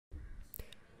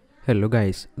Hello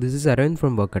guys, this is Arvind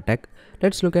from workat.tech.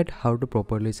 Let's look at how to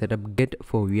properly set up Git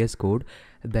for VSCode,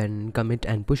 then commit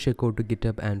and push a code to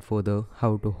GitHub, and further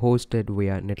how to host it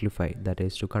via Netlify, that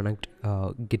is to connect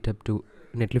GitHub to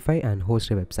Netlify and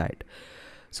host a website.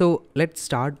 So let's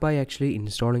start by actually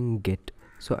installing Git.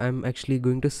 So I'm actually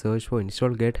going to search for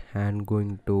install Git and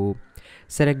going to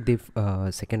select the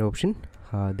second option,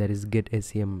 that is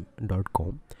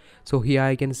gitscm.com. So here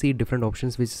I can see different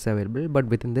options which is available, but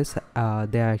within this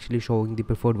they are actually showing the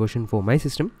preferred version for my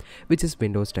system, which is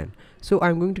Windows 10. So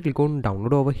I'm going to click on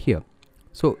download over here.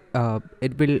 So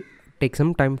it will take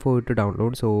some time for it to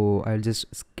download, so I'll just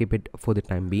skip it for the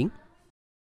time being.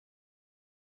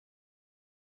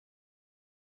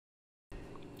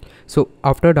 So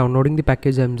after downloading the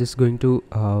package, I'm just going to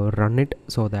run it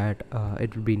so that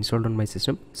it will be installed on my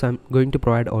system. So I'm going to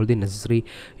provide all the necessary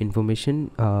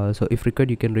information. So if required,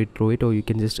 you can read through it, or you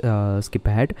can just skip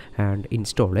ahead and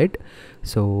install it.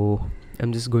 So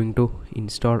I'm just going to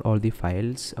install all the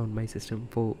files on my system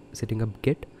for setting up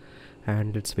Git,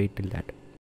 and let's wait till that.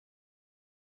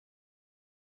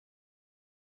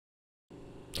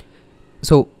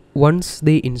 So once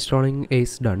the installing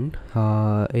is done,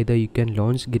 either you can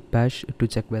launch git bash to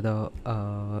check whether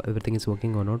everything is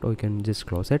working or not, or you can just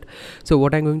close it. So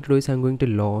what I'm going to do is I'm going to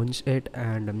launch it,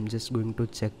 and I'm just going to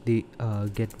check the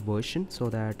git version so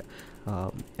that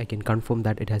I can confirm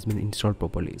that it has been installed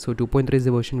properly. So 2.3 is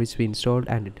the version which we installed,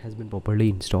 and it has been properly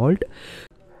installed.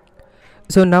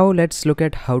 So now let's look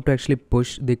at how to actually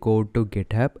push the code to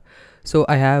GitHub. So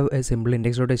I have a simple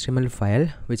index.html file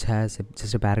which has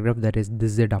just a paragraph that is,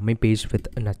 this is a dummy page with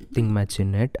nothing much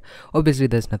in it. Obviously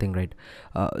there's nothing, right?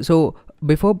 So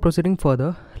before proceeding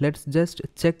further, let's just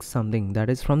check something,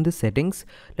 that is from the settings.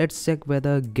 Let's check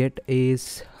whether Git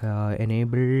is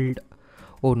enabled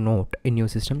or not in your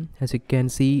system. As you can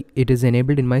see, it is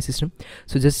enabled in my system,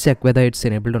 so just check whether it's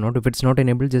enabled or not. If it's not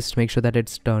enabled, just make sure that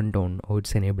it's turned on or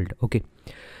it's enabled. Okay,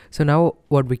 so now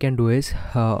what we can do is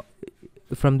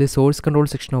from the source control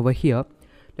section over here,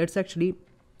 let's actually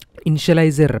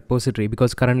initialize a repository,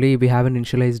 because currently we haven't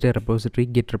initialized a repository,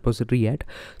 Git repository yet.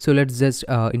 So let's just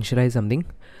initialize something.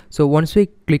 So once we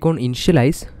click on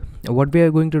initialize, what we are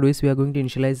going to do is we are going to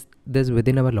initialize this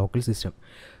within our local system.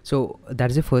 So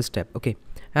that's the first step. Okay,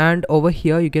 and over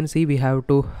here you can see we have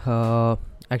to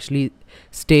actually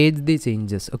stage the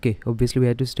changes. Okay, obviously we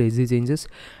have to stage the changes,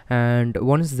 and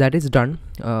once that is done,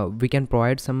 we can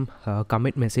provide some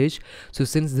commit message. So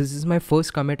since this is my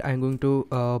first commit, I'm going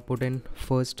to put in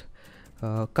first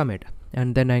commit,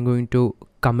 and then I'm going to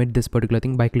commit this particular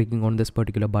thing by clicking on this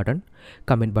particular button,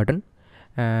 commit button.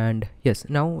 And yes,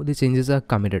 now the changes are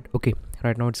committed. Okay,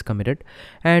 right now it's committed.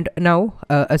 And now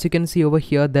as you can see over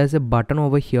here, there's a button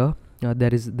over here.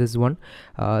 There is this one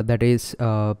that is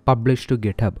publish to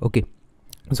GitHub. Okay,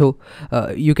 so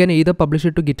you can either publish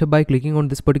it to GitHub by clicking on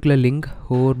this particular link,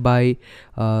 or by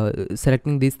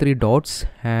selecting these three dots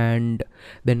and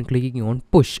then clicking on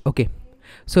push. Okay,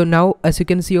 so now as you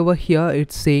can see over here,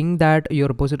 it's saying that your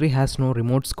repository has no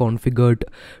remotes configured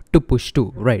to push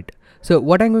to, right? So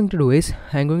what I'm going to do is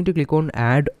I'm going to click on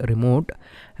add remote,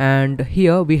 and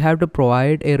here we have to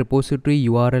provide a repository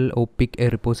URL or pick a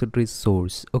repository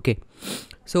source. Okay,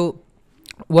 so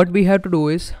what we have to do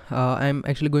is I'm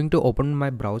actually going to open my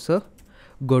browser,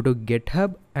 go to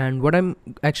GitHub, and what I'm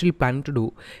actually planning to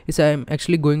do is I'm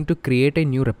actually going to create a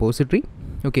new repository.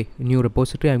 Okay, new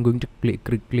repository. I'm going to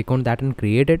click on that and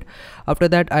create it. After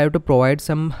that, I have to provide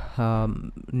some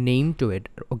name to it.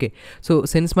 Okay, so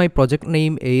since my project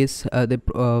name is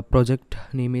project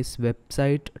name is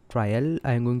website trial,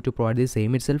 I'm going to provide the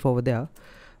same itself over there.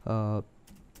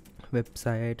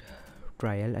 Website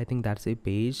trial, I think that's a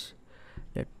page.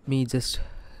 Let me just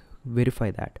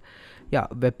verify that. Yeah,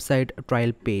 website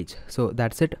trial page. So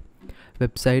that's it,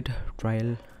 website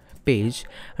trial page.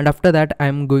 And after that,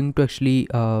 I'm going to actually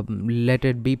let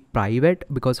it be private,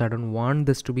 because I don't want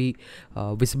this to be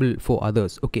visible for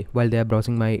others, okay, while they are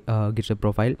browsing my GitHub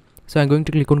profile. So I'm going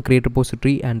to click on create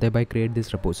repository and thereby create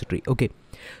this repository. Okay,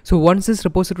 so once this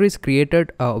repository is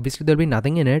created, obviously there'll be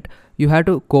nothing in it. You have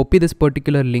to copy this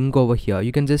particular link over here.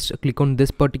 You can just click on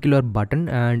this particular button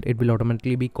and it will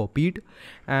automatically be copied.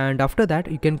 And after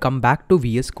that, you can come back to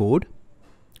VS Code,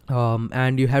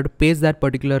 and you have to paste that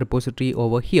particular repository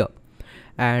over here.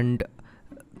 And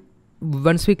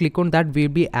once we click on that, we'll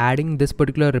be adding this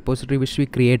particular repository which we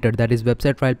created, that is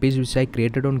website trial page, which I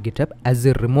created on GitHub as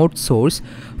a remote source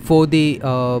for the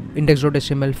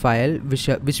index.html file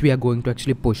which we are going to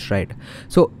actually push, right?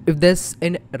 So if there's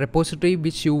a repository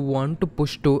which you want to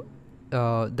push to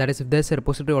that is, if there's a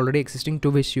repository already existing to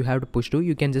which you have to push to,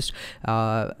 you can just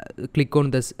click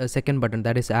on this second button,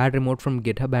 that is add remote from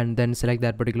GitHub, and then select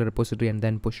that particular repository and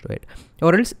then push to it.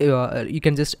 Or else you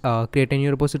can just create a new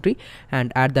repository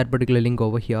and add that particular link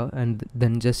over here, and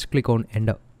then just click on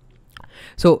enter.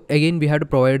 So again, we have to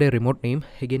provide a remote name.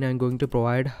 Again, I'm going to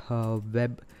provide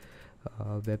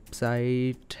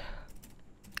website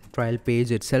trial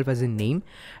page itself as a name,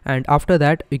 and after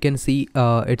that you can see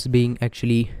it's being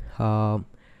actually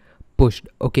pushed.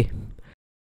 Okay,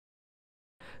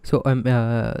 so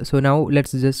so now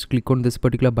let's just click on this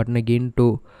particular button again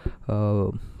to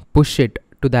push it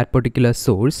to that particular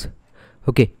source.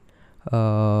 Okay,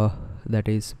 that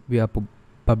is, we are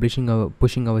pushing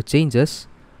our changes.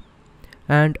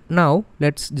 And now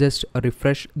let's just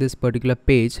refresh this particular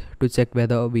page to check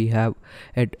whether we have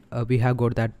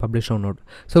got that published or not.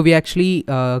 So we actually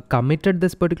committed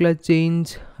this particular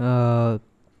change, what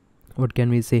can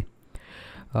we say,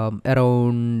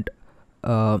 around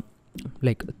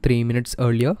like 3 minutes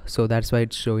earlier. So that's why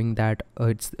it's showing that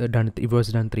it's done. It was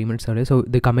done 3 minutes earlier. So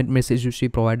the commit message which we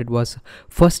provided was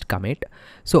first commit.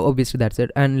 So obviously that's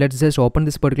it. And let's just open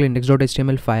this particular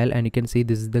index.html file, and you can see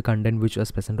this is the content which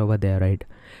was present over there, right?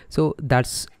 So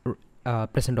that's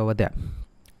present over there.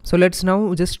 So let's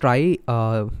now just try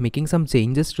making some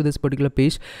changes to this particular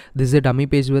page. This is a dummy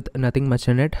page with nothing much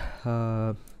in it.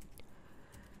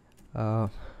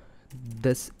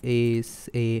 This is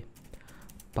a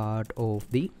part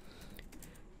of the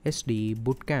SD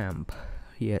bootcamp.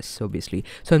 Yes, obviously.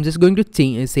 So I'm just going to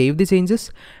save the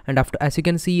changes, and after, as you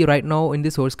can see right now in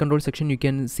the source control section, you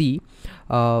can see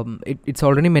it's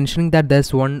already mentioning that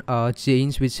there's one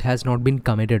change which has not been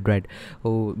committed, right?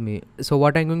 So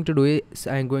what I'm going to do is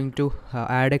I'm going to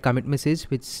add a commit message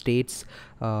which states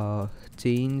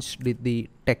changed the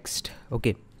text.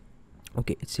 Okay,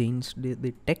 changed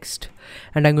the text,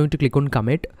 and I'm going to click on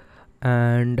commit,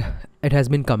 and it has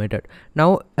been committed.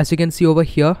 Now as you can see over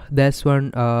here, there's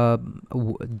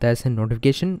there's a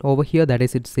notification over here, that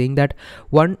is, it's saying that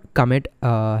one commit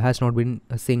has not been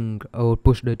synced or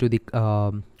pushed to the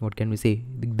what can we say,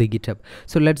 the GitHub.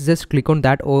 So let's just click on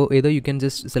that, or either you can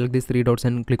just select these 3 dots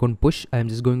and click on push. I'm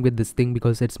just going with this thing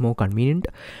because it's more convenient.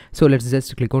 So let's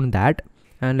just click on that,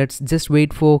 and let's just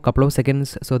wait for a couple of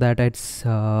seconds so that it's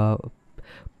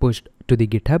pushed to the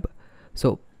GitHub.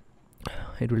 So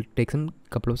it will take some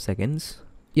couple of seconds.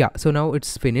 Yeah, so now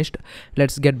it's finished.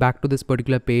 Let's get back to this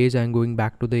particular page. I'm going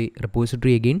back to the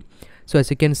repository again. So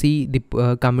as you can see,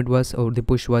 the commit was, or the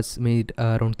push was made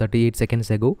around 38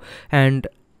 seconds ago, and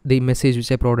the message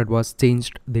which I provided was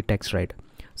changed the text, right?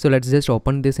 So let's just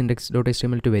open this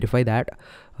index.html to verify that.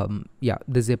 Yeah,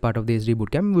 this is a part of the SD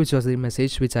bootcamp, which was the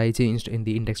message which I changed in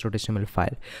the index.html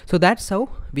file. So that's how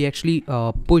we actually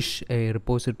push a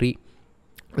repository,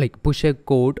 like push a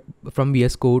code from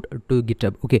VSCode to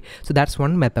GitHub. Okay, so that's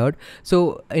one method.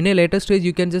 So in a later stage,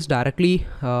 you can just directly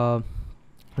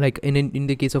like in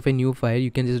the case of a new file, you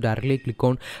can just directly click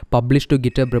on publish to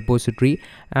GitHub repository,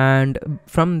 and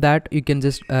from that you can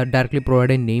just directly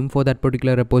provide a name for that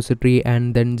particular repository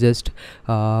and then just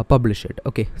publish it.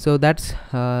 Okay, so that's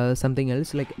something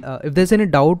else. Like if there's any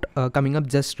doubt coming up,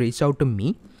 just reach out to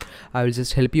me. I will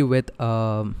just help you with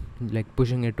like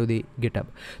pushing it to the GitHub.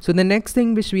 So the next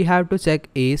thing which we have to check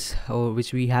is, or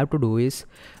which we have to do is,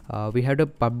 we have to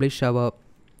publish our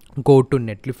code to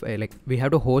Netlify. Like we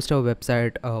have to host our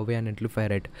website via Netlify,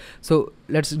 right? So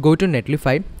let's go to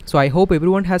Netlify. So I hope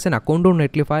everyone has an account on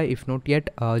Netlify. If not yet,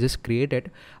 just create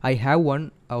it. I have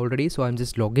one already, so I'm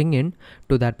just logging in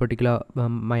to that particular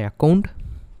my account.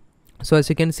 So as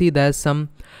you can see, there's some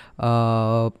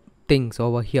things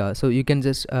over here, so you can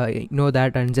just ignore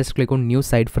that and just click on new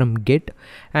site from Git,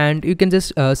 and you can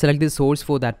just select the source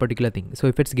for that particular thing. So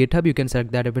if it's GitHub, you can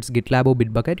select that. If it's GitLab or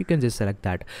Bitbucket, you can just select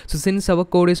that. So since our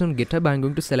code is on GitHub, I'm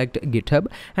going to select GitHub,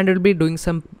 and it'll be doing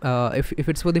some if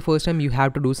it's for the first time, you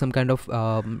have to do some kind of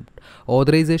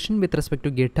authorization with respect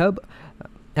to GitHub.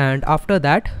 And after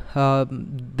that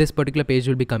this particular page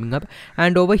will be coming up,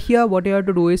 and over here what you have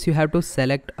to do is you have to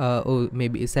select or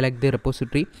maybe select the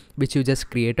repository which you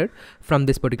just created from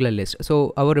this particular list.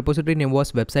 So our repository name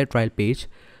was website trial page,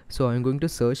 so I'm going to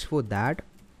search for that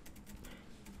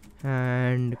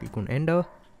and click on enter,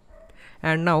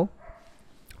 and now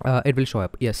it will show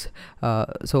up. Yes,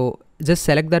 so just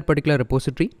select that particular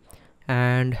repository,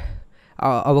 and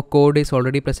our code is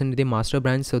already present in the master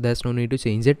branch, so there's no need to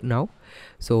change it now.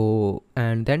 So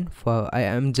and then I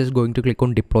am just going to click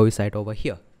on deploy site over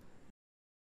here.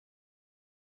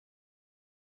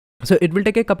 So it will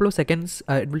take a couple of seconds.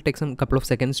 It will take some couple of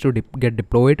seconds to get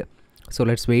deployed. So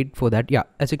let's wait for that. Yeah,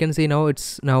 as you can see now,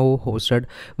 it's now hosted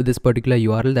with this particular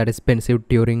URL, that is pensive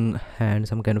Turing and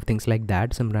some kind of things like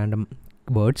that, some random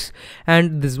words.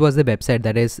 And this was the website,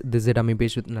 that is, this is a dummy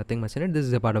page with nothing much in it. This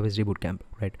is a part of SD bootcamp,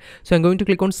 right? So I'm going to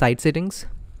click on site settings,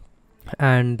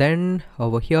 and then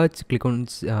over here click on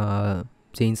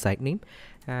change site name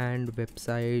and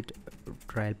website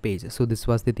trial page. So this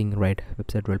was the thing, right?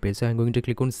 Website trial page. So I'm going to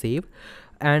click on save,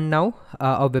 and now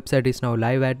our website is now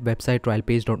live at website trial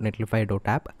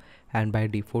page.netlify.app, and by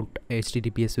default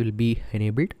HTTPS will be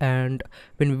enabled, and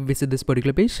when we visit this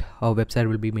particular page, our website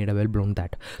will be made available on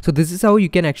that. So this is how you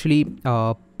can actually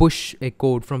push a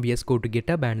code from VSCode to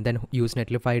GitHub and then use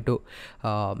Netlify to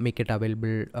make it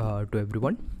available to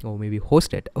everyone, or maybe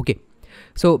host it. Okay,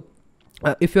 so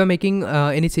if you are making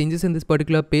any changes in this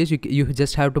particular page, you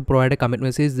just have to provide a commit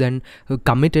message, then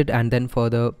commit it, and then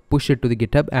further push it to the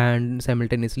GitHub, and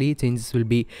simultaneously changes will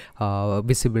be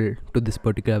visible to this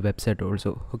particular website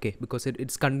also. Okay, because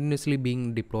it's continuously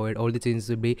being deployed, all the changes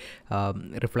will be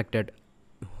reflected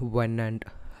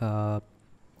whenever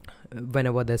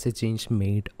there's a change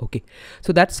made. Okay,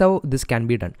 so that's how this can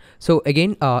be done. So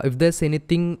again, if there's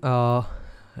anything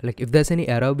like if there's any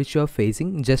error which you are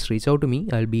facing, just reach out to me,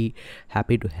 I'll be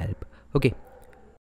happy to help. Okay,